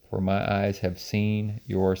word. For my eyes have seen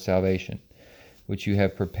your salvation, which you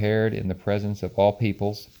have prepared in the presence of all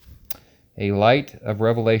peoples, a light of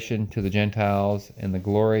revelation to the Gentiles and the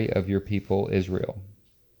glory of your people Israel.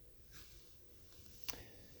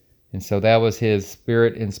 And so that was his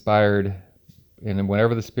Spirit-inspired, and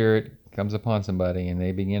whenever the Spirit comes upon somebody and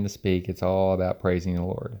they begin to speak, it's all about praising the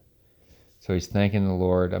Lord. So he's thanking the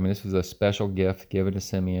Lord. I mean, this was a special gift given to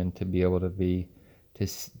Simeon to be able to be to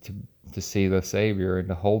see the Savior and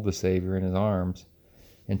to hold the Savior in his arms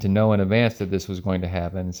and to know in advance that this was going to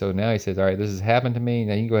happen. And so now he says, all right, this has happened to me.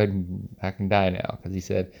 Now you can go ahead and I can die now. Because he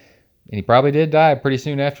said, and he probably did die pretty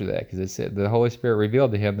soon after that, because it said the Holy Spirit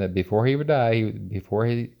revealed to him that before he would die,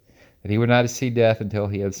 that he would not see death until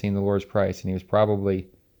he had seen the Lord's Christ. And he was probably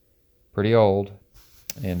pretty old.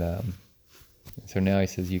 And so now he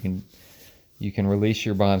says, you can release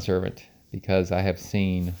your bondservant because I have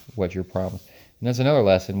seen what you're promised. And that's another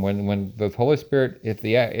lesson. When the Holy Spirit, if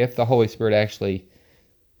the Holy Spirit actually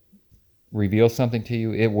reveals something to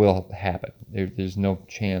you, it will happen. There's no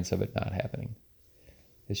chance of it not happening.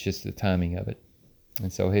 It's just the timing of it.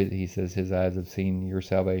 And so he says, his eyes have seen your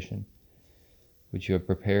salvation, which you have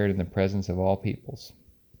prepared in the presence of all peoples.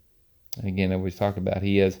 And again, as we talked about,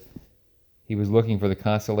 he was looking for the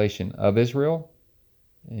consolation of Israel.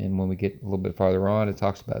 And when we get a little bit farther on, it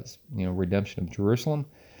talks about redemption of Jerusalem.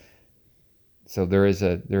 So there is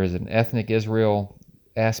an ethnic Israel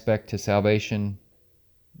aspect to salvation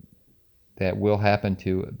that will happen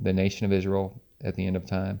to the nation of Israel at the end of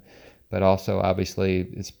time. But also, obviously,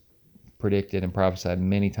 it's predicted and prophesied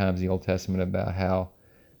many times in the Old Testament about how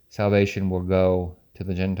salvation will go to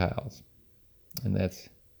the Gentiles. And that's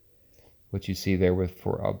what you see there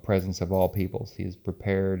for a presence of all peoples. He has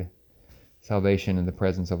prepared salvation in the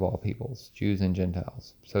presence of all peoples, Jews and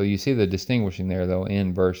Gentiles. So you see the distinguishing there, though,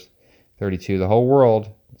 in verse 32. The whole world,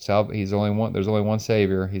 there's only one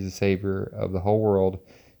Savior. He's the Savior of the whole world.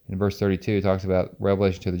 In verse 32, it talks about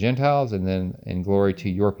revelation to the Gentiles and then in glory to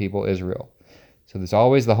your people, Israel. So there's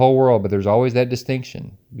always the whole world, but there's always that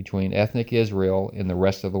distinction between ethnic Israel and the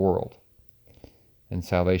rest of the world. And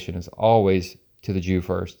salvation is always to the Jew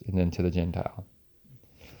first and then to the Gentile.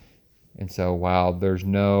 And so while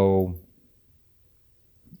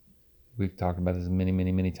we've talked about this many,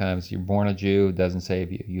 many, many times, you're born a Jew, it doesn't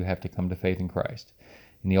save you. You have to come to faith in Christ.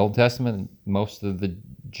 In the Old Testament, most of the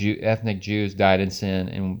ethnic Jews died in sin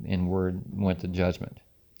and went to judgment.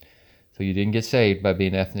 So you didn't get saved by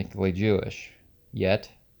being ethnically Jewish.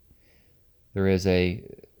 Yet, there is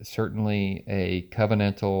certainly a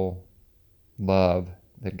covenantal love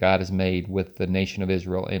that God has made with the nation of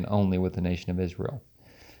Israel and only with the nation of Israel.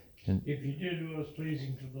 And if you did what was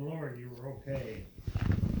pleasing to the Lord, you were okay.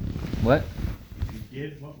 What? If you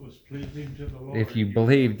did what was pleasing to the Lord. If you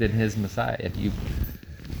believed in His Messiah, if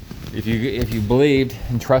you believed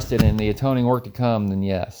and trusted in the atoning work to come, then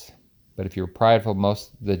yes. But if you're prideful,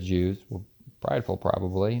 most of the Jews were prideful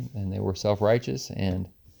probably, and they were self-righteous, and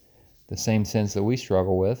the same sins that we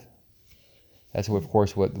struggle with. That's of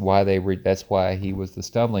course that's why he was the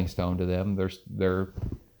stumbling stone to them. The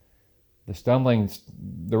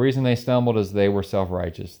reason they stumbled is they were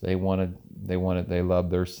self-righteous. They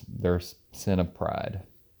loved their sin of pride.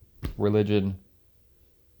 Religion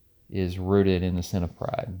is rooted in the sin of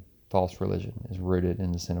pride. False religion is rooted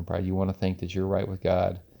in the sin of pride. You want to think that you're right with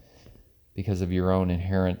God because of your own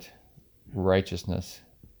inherent righteousness.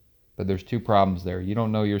 But there's two problems there. You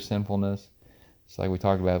don't know your sinfulness. It's like we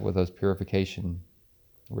talked about with those purification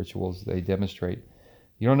rituals they demonstrate.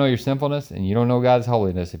 You don't know your sinfulness, and you don't know God's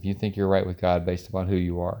holiness if you think you're right with God based upon who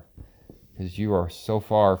you are. Because you are so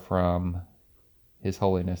far from His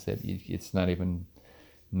holiness that it's not even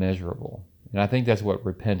measurable. And I think that's what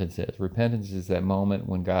repentance is. Repentance is that moment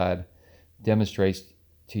when God demonstrates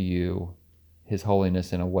to you His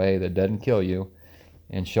holiness in a way that doesn't kill you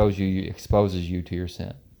and exposes you to your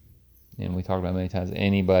sin. And we talked about many times,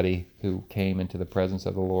 anybody who came into the presence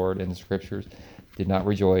of the Lord in the Scriptures did not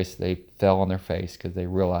rejoice. They fell on their face because they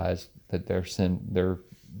realized that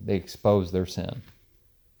they exposed their sin.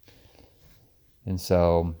 And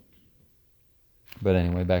so, but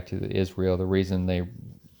anyway, back to Israel, the reason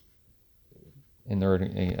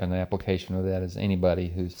an application of that is anybody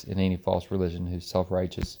who's in any false religion who's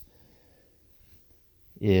self-righteous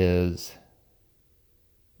is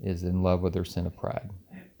in love with their sin of pride.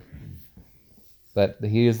 But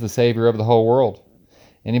He is the Savior of the whole world.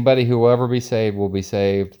 Anybody who will ever be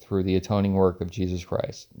saved through the atoning work of Jesus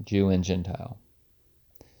Christ, Jew and Gentile.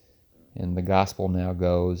 And the gospel now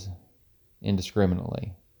goes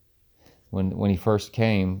indiscriminately. When He first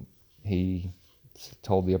came, He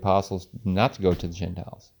told the apostles not to go to the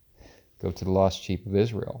Gentiles, go to the lost sheep of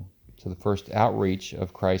Israel. So the first outreach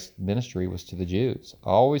of Christ's ministry was to the Jews,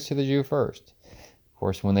 always to the Jew first. Of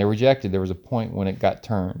course, when they rejected, there was a point when it got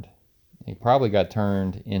turned. He probably got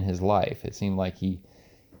turned in His life. It seemed like he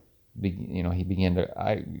began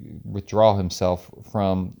to withdraw Himself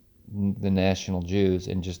from the national Jews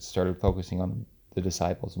and just started focusing on the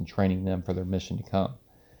disciples and training them for their mission to come.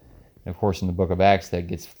 And of course, in the book of Acts, that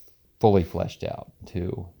gets fully fleshed out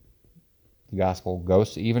to the gospel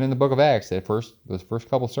goes to, even in the book of Acts, those first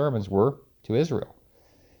couple sermons were to Israel.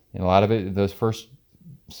 And a lot of it, those first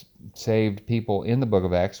saved people in the book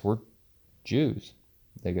of Acts were Jews.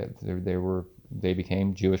 They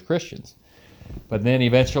became Jewish Christians. But then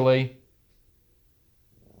eventually,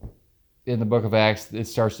 in the book of Acts, it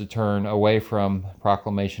starts to turn away from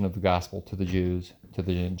proclamation of the gospel to the Jews, to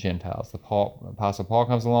the Gentiles. Apostle Paul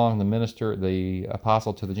comes along, the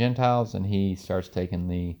apostle to the Gentiles, and he starts taking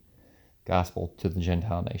the gospel to the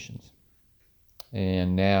Gentile nations.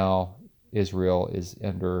 And now Israel is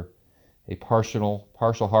under a partial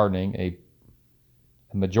hardening, a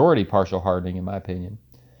majority partial hardening, in my opinion.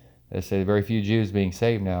 They say very few Jews being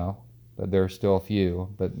saved now, but there are still a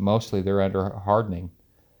few. But mostly they're under hardening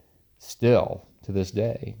still to this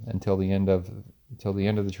day until the end of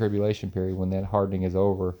the tribulation period, when that hardening is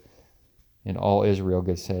over and all Israel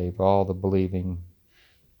gets saved, all the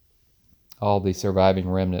surviving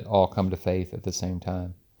remnant all come to faith at the same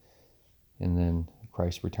time, and then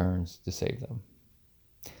Christ returns to save them.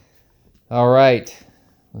 All right,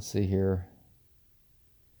 let's see here.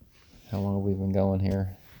 How long have we been going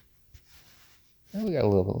here? Oh, we got a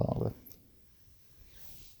little bit longer.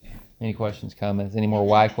 Any questions, comments? Any more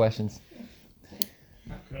why questions?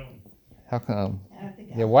 How come? How come? I think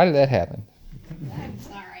Yeah, why did that happen? I'm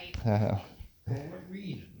sorry. For what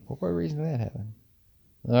reason? For what reason did that happen?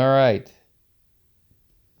 All right.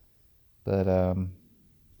 But I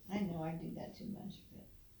know I do that too much, but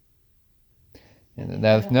and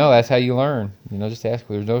that's how you learn. Just ask.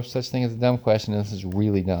 There's no such thing as a dumb question. This is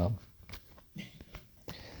really dumb.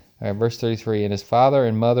 All right, verse 33. And his father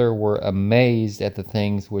and mother were amazed at the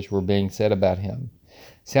things which were being said about him.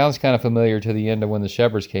 Sounds kind of familiar to the end of when the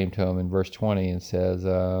shepherds came to him in verse 20. It says,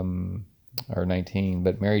 or 19.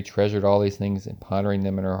 But Mary treasured all these things and pondering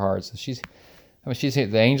them in her heart. So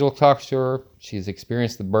the angel talks to her. She's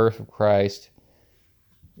experienced the birth of Christ.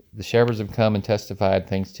 The shepherds have come and testified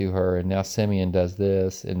things to her, and now Simeon does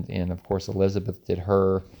this, and of course Elizabeth did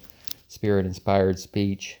her spirit-inspired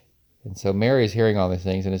speech. And so Mary is hearing all these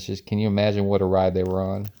things, and it's just, can you imagine what a ride they were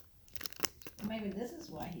on? maybe this is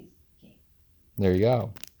why he came. There you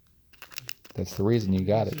go. That's the reason you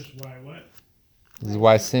got it. This is why what? This is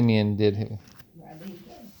why Simeon did. Why did he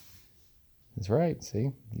go? That's right.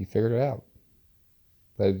 See, you figured it out.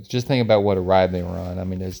 But just think about what a ride they were on. I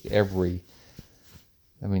mean,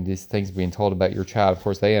 these things being told about your child. Of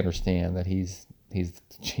course, they understand that he's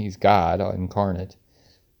God incarnate,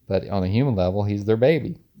 but on a human level, he's their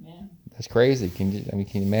baby. Yeah. That's crazy. Can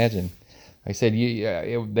you imagine? Like I said,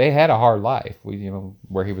 they had a hard life.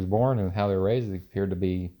 Where he was born and how they were raised, it appeared to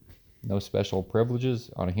be no special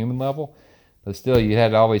privileges on a human level. But still, you had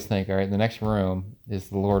to always think, all right, the next room is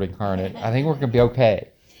the Lord incarnate. I think we're going to be okay.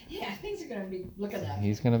 Yeah, things are going to be looking up.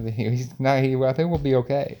 I think we'll be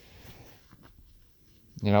okay.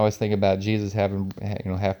 I always think about Jesus having,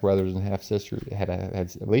 half brothers and half sisters. Had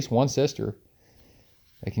at least one sister.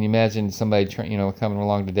 Can you imagine somebody, coming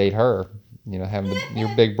along to date her? Having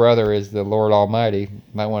your big brother is the Lord Almighty. You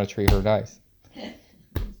might want to treat her nice. That's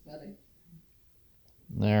funny.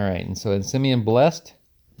 All right, and so Simeon blessed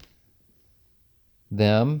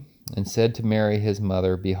them and said to Mary his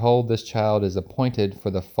mother, "Behold, this child is appointed for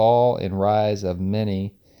the fall and rise of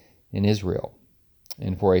many in Israel,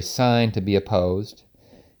 and for a sign to be opposed,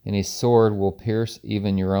 and a sword will pierce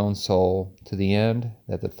even your own soul, to the end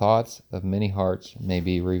that the thoughts of many hearts may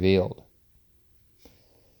be revealed."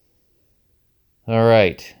 All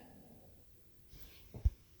right.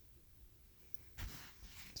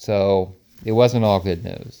 So it wasn't all good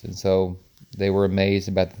news, and so they were amazed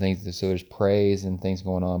about the things. So there's praise and things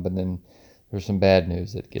going on, but then there's some bad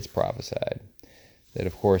news that gets prophesied. That,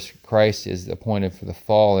 of course, Christ is appointed for the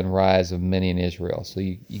fall and rise of many in Israel. So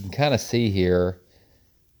you can kind of see here.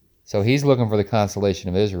 So he's looking for the consolation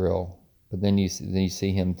of Israel, but then you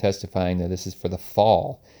see him testifying that this is for the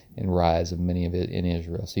fall and rise of many of it in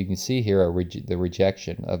Israel. So you can see here the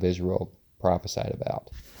rejection of Israel prophesied about.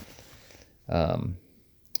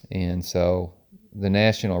 And so the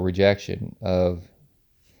national rejection of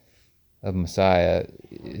Messiah,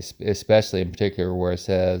 especially in particular where it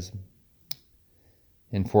says,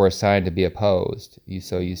 and for a sign to be opposed.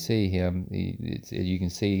 So you see him, you can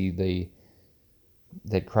see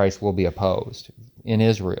that Christ will be opposed in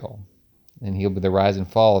Israel, and he'll be the rise and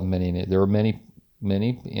fall of many. There were many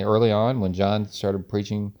early on when John started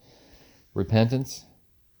preaching repentance.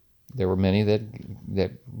 There were many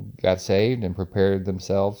that got saved and prepared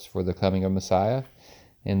themselves for the coming of Messiah.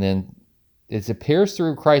 And then it appears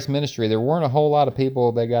through Christ's ministry, there weren't a whole lot of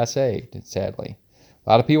people that got saved, sadly. A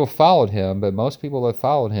lot of people followed him, but most people that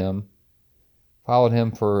followed him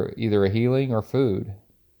for either a healing or food.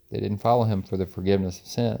 They didn't follow him for the forgiveness of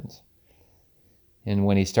sins. And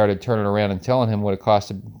when he started turning around and telling him what it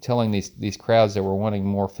cost, telling these crowds that were wanting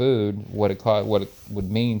more food, what it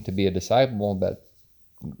would mean to be a disciple, about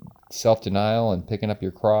self-denial and picking up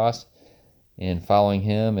your cross and following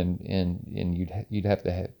him, and you'd have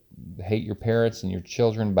to hate your parents and your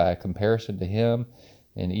children by comparison to him,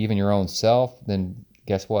 and even your own self. Then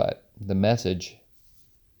guess what? The message,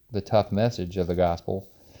 the tough message of the gospel,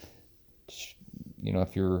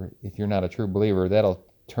 if you're not a true believer, that'll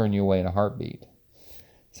turn you away in a heartbeat.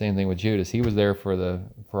 Same thing with Judas. He was there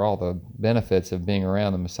for all the benefits of being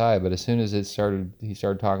around the Messiah, but as soon as he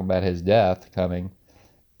started talking about his death coming,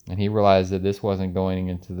 and he realized that this wasn't going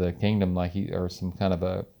into the kingdom or some kind of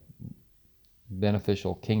a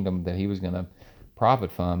beneficial kingdom that he was going to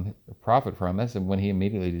profit from. That's when he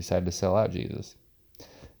immediately decided to sell out Jesus.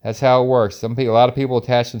 That's how it works. A lot of people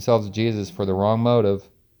attach themselves to Jesus for the wrong motive,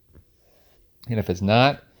 and if it's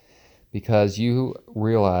not because you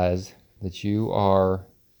realize that you are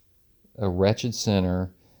a wretched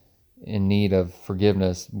sinner in need of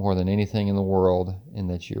forgiveness more than anything in the world, and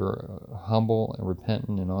that you're humble and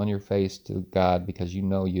repentant and on your face to God because you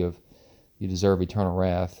know you deserve eternal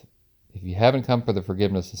wrath. If you haven't come for the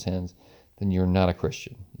forgiveness of sins, then you're not a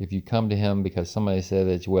Christian. If you come to him because somebody said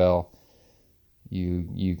that, well,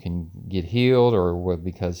 you can get healed, or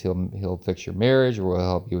because he'll fix your marriage, or will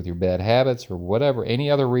help you with your bad habits, or whatever,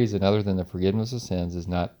 any other reason other than the forgiveness of sins, is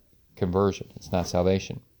not conversion. It's not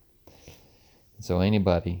salvation. So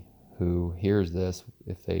anybody who hears this,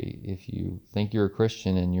 if you think you're a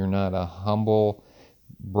Christian and you're not a humble,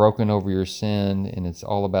 broken over your sin, and it's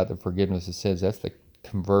all about the forgiveness of sins, that's the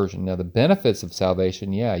conversion. Now, the benefits of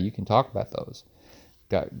salvation, yeah, you can talk about those.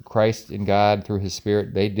 Christ and God through his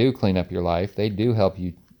Spirit, they do clean up your life. They do help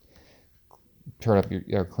you clean up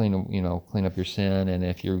your sin, and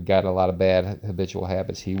if you've got a lot of bad habitual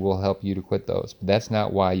habits, he will help you to quit those. But that's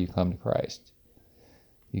not why you come to Christ.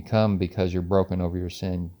 You come because you're broken over your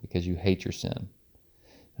sin, because you hate your sin.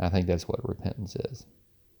 And I think that's what repentance is.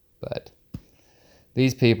 But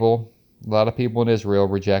these people, a lot of people in Israel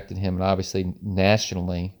rejected him, and obviously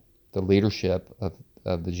nationally, the leadership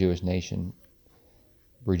of the Jewish nation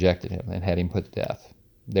rejected him and had him put to death.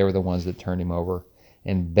 They were the ones that turned him over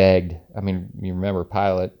and begged. I mean, you remember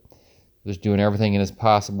Pilate was doing everything in his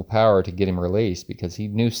possible power to get him released because he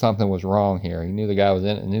knew something was wrong here. He knew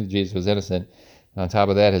knew Jesus was innocent. And on top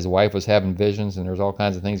of that, his wife was having visions, and there's all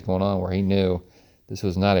kinds of things going on where he knew this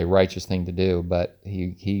was not a righteous thing to do, but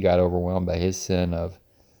he got overwhelmed by his sin of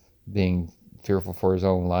being fearful for his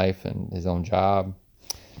own life and his own job.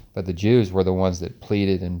 But the Jews were the ones that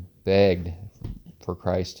pleaded and begged for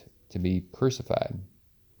Christ to be crucified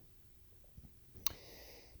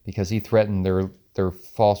because he threatened their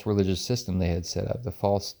false religious system they had set up, the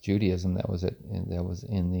false Judaism that was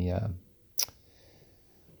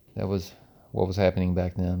what was happening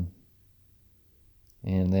back then.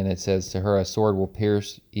 And then it says, to her a sword will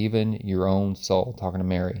pierce even your own soul, talking to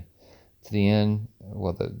Mary, to the end,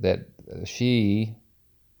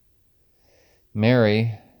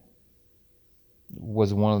 Mary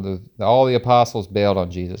was one of all the apostles bailed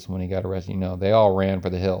on Jesus when he got arrested. They all ran for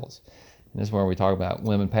the hills. And this is where we talk about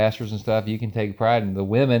women pastors and stuff. You can take pride in the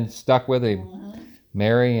women stuck with him. Mm-hmm.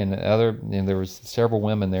 Mary and there was several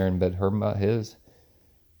women there, but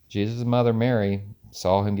Jesus' mother Mary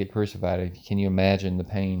saw him get crucified. Can you imagine the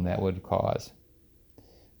pain that would cause?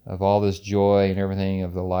 Of all this joy and everything,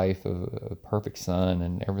 of the life of a perfect son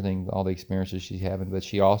and everything, all the experiences she's having, but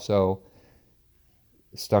she also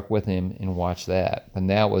stuck with him and watched that. And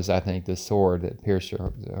that was, I think, the sword that pierced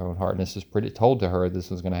her own heart. And this was told to her this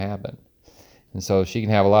was going to happen. And so she can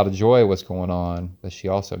have a lot of joy of what's going on, but she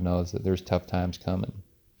also knows that there's tough times coming.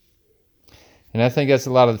 And I think that's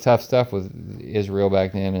a lot of the tough stuff with Israel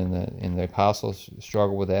back then, and the apostles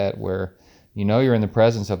struggle with that, where you're in the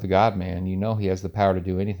presence of the God-man. He has the power to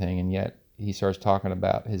do anything, and yet he starts talking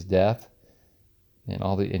about his death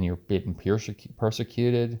and you're being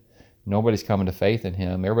persecuted. Nobody's coming to faith in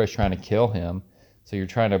him. Everybody's trying to kill him. So you're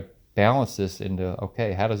trying to balance this into,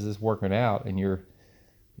 okay, how does this work out? And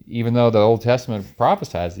even though the Old Testament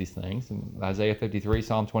prophesies these things, in Isaiah 53,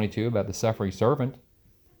 Psalm 22 about the suffering servant,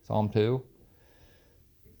 Psalm 2,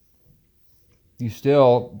 you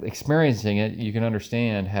still experiencing it, you can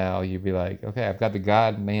understand how you'd be like, okay, I've got the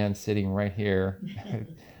God-man sitting right here.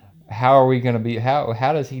 How are we going to be, how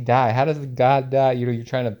does he die? How does God die? You're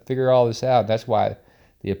trying to figure all this out. That's why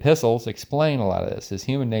the epistles explain a lot of this. His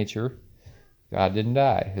human nature, God didn't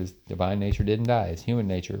die. His divine nature didn't die. His human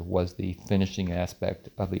nature was the finishing aspect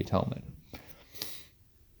of the atonement.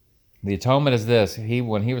 The atonement is this.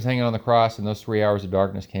 When he was hanging on the cross and those 3 hours of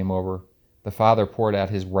darkness came over the Father poured out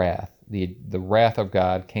his wrath. The wrath of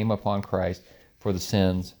God came upon Christ for the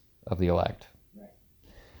sins of the elect. Right.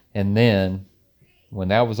 And then, when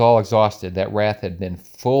that was all exhausted, that wrath had been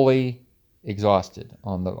fully exhausted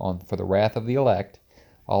for the wrath of the elect,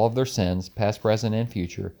 all of their sins, past, present, and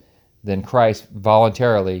future, then Christ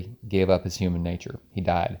voluntarily gave up his human nature. He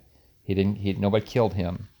died. Nobody killed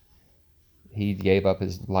him. He gave up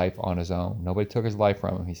his life on his own. Nobody took his life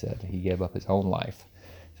from him, he said. He gave up his own life.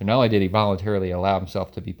 So not only did he voluntarily allow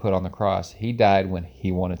himself to be put on the cross, he died when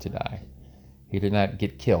he wanted to die. He did not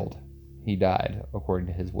get killed. He died according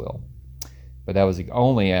to his will. But that was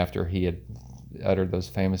only after he had uttered those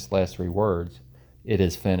famous last three words, "It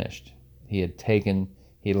is finished." He had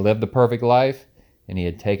lived the perfect life, and he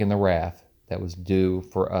had taken the wrath that was due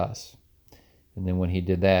for us. And then when he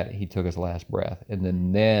did that, he took his last breath. And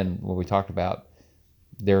then what we talked about,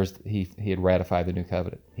 he had ratified the new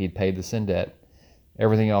covenant. He had paid the sin debt.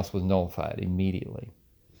 Everything else was nullified immediately.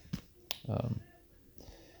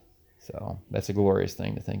 So that's a glorious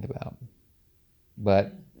thing to think about.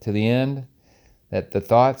 But to the end, that the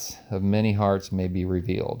thoughts of many hearts may be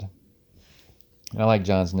revealed. I like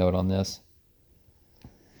John's note on this.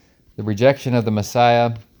 The rejection of the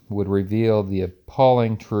Messiah would reveal the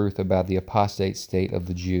appalling truth about the apostate state of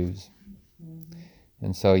the Jews.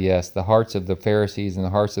 And so, yes, the hearts of the Pharisees and the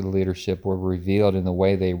hearts of the leadership were revealed in the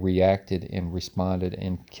way they reacted and responded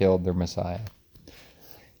and killed their Messiah.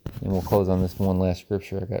 And we'll close on this one last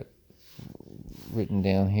scripture I got written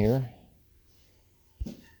down here.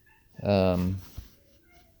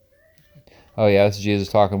 This is Jesus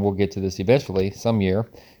talking. We'll get to this eventually, some year.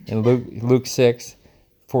 In Luke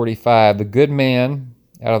 6:45, the good man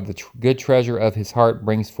out of the good treasure of his heart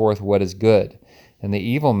brings forth what is good, and the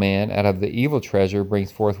evil man out of the evil treasure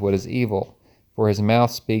brings forth what is evil, for his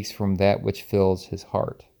mouth speaks from that which fills his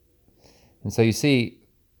heart. And so you see,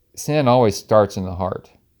 sin always starts in the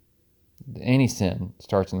heart. Any sin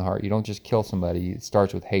starts in the heart. You don't just kill somebody. It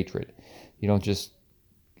starts with hatred. You don't just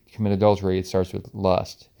commit adultery. It starts with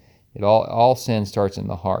lust. All sin starts in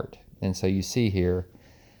the heart. And so you see here,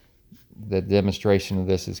 the demonstration of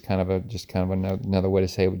this is kind of another way to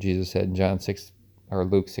say what Jesus said in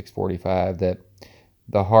Luke 6:45, that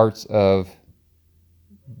the hearts of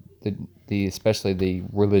especially the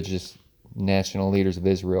religious national leaders of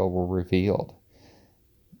Israel were revealed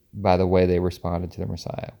by the way they responded to the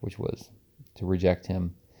Messiah, which was to reject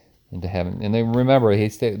him and to have him. And they remember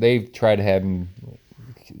they tried to have him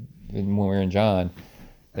when we were in John.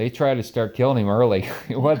 They tried to start killing him early.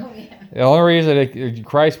 The only reason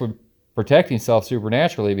Christ would protect himself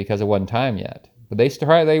supernaturally because it wasn't time yet. But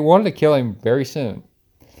they wanted to kill him very soon.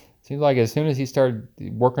 Seems like as soon as he started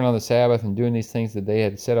working on the Sabbath and doing these things, that they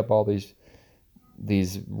had set up all these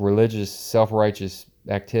religious, self-righteous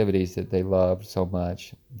activities that they loved so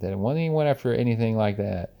much, that when he went after anything like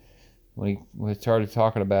that, when he started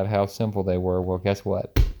talking about how sinful they were, well, guess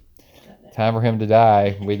what? Time for him to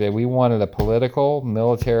die. We wanted a political,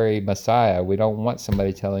 military Messiah. We don't want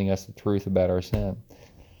somebody telling us the truth about our sin.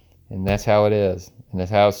 And that's how it is. And that's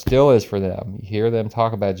how it still is for them. You hear them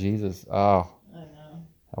talk about Jesus. Oh, I know.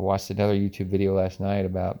 I watched another YouTube video last night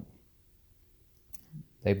about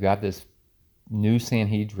they've got this new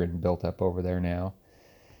Sanhedrin built up over there now.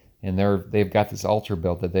 And they've got this altar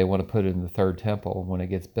built that they want to put in the third temple when it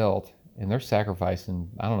gets built. And they're sacrificing,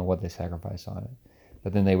 I don't know what they sacrifice on it.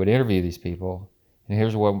 But then they would interview these people. And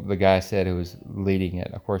here's what the guy said who was leading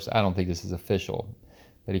it. Of course, I don't think this is official,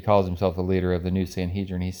 but he calls himself the leader of the new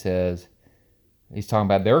Sanhedrin. He says, he's talking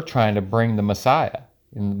about they're trying to bring the Messiah.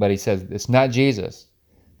 But he says, it's not Jesus.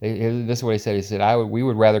 This is what he said. He said, we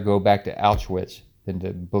would rather go back to Auschwitz than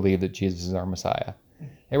to believe that Jesus is our Messiah.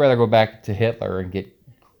 They'd rather go back to Hitler and get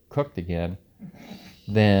cooked again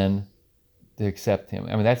than to accept him.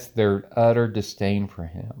 I mean, that's their utter disdain for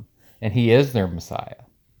him. And he is their Messiah.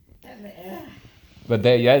 But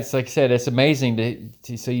it's like I said, it's amazing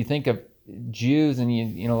so you think of Jews, and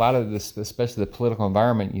you know a lot of this, especially the political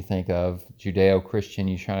environment you think of, Judeo-Christian,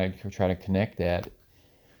 you try to connect that.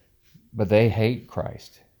 But they hate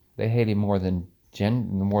Christ. They hate him more than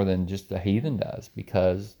just the heathen does,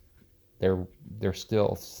 because they're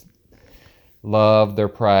still love their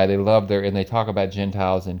pride. They love and they talk about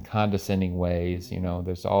Gentiles in condescending ways. You know,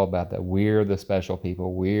 there's all about that. We're the special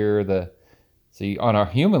people. On a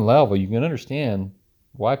human level, you can understand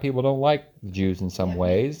why people don't like the Jews in some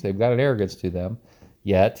ways. They've got an arrogance to them.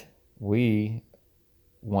 Yet, we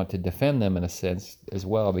want to defend them in a sense as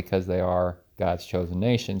well, because they are God's chosen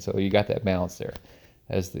nation. So you got that balance there.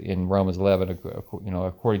 In Romans 11,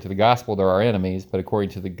 according to the gospel, they're our enemies, but according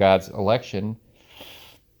to God's election,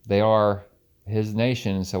 they are his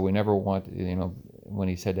nation. And so we never want, when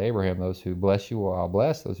he said to Abraham, those who bless you, I'll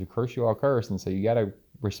bless. Those who curse you, I'll curse. And so you got to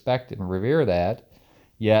respect and revere that.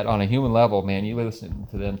 Yet on a human level, man, you listen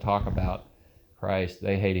to them talk about Christ,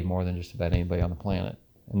 they hate him more than just about anybody on the planet.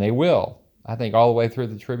 And they will. I think all the way through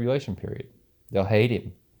the tribulation period. They'll hate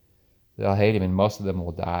him. They'll hate him, and most of them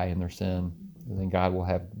will die in their sin. And then God will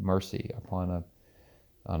have mercy upon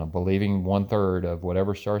a believing 1/3 of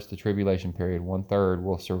whatever starts the tribulation period. 1/3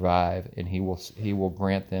 will survive, and he will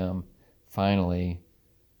grant them finally,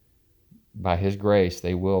 by his grace,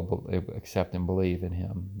 they will accept and believe in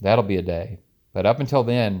him. That'll be a day. But up until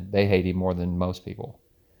then, they hate him more than most people.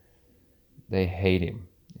 They hate him.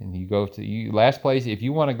 And you go to last place, if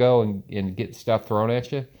you want to go and get stuff thrown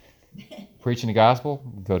at you, preaching the gospel,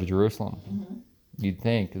 go to Jerusalem. Mm-hmm. You'd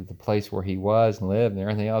think that the place where he was and lived and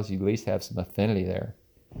everything else, you'd at least have some affinity there.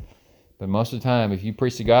 But most of the time, if you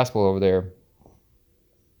preach the gospel over there,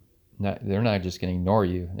 they're not just going to ignore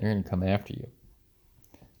you. They're going to come after you.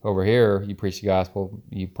 Over here, you preach the gospel,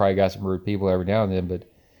 you probably got some rude people every now and then, but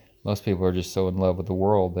most people are just so in love with the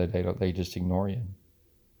world that they just ignore you.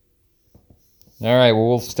 All right, well,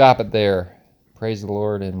 we'll stop it there. Praise the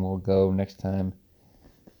Lord, and we'll go next time.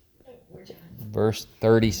 Verse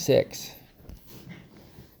 36.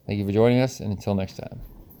 Thank you for joining us, and until next time.